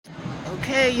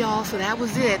Okay, y'all, so that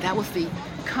was it. That was the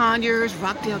Conyers,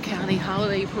 Rockdale County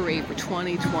Holiday Parade for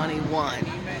 2021.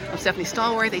 I'm Stephanie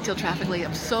Stallworth, ATL Traffic Lady.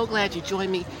 I'm so glad you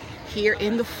joined me here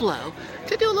in the flow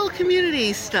to do a little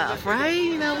community stuff, right?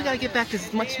 You know, we got to get back to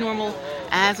as much normal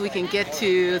as we can get to.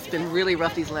 It's been really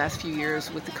rough these last few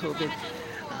years with the COVID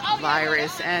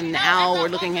virus, and now we're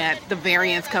looking at the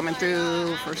variants coming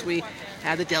through. First we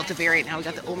had the Delta variant, now we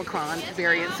got the Omicron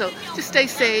variant. So just stay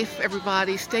safe,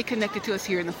 everybody. Stay connected to us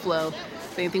here in the Flow.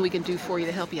 If anything we can do for you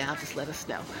to help you out, just let us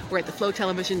know. We're at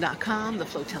theflowtelevision.com,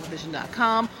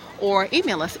 theflowtelevision.com, or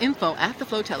email us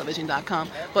info@theflowtelevision.com.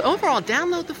 But overall,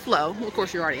 download the Flow. Well, of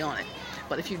course, you're already on it.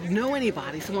 But if you know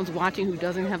anybody, someone's watching who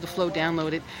doesn't have the Flow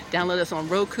downloaded, download us on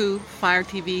Roku, Fire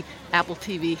TV, Apple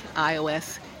TV,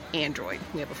 iOS, Android.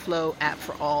 We have a Flow app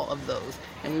for all of those.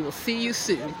 And we will see you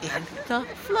soon in the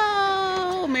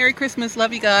Flow. Merry Christmas.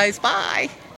 Love you guys. Bye.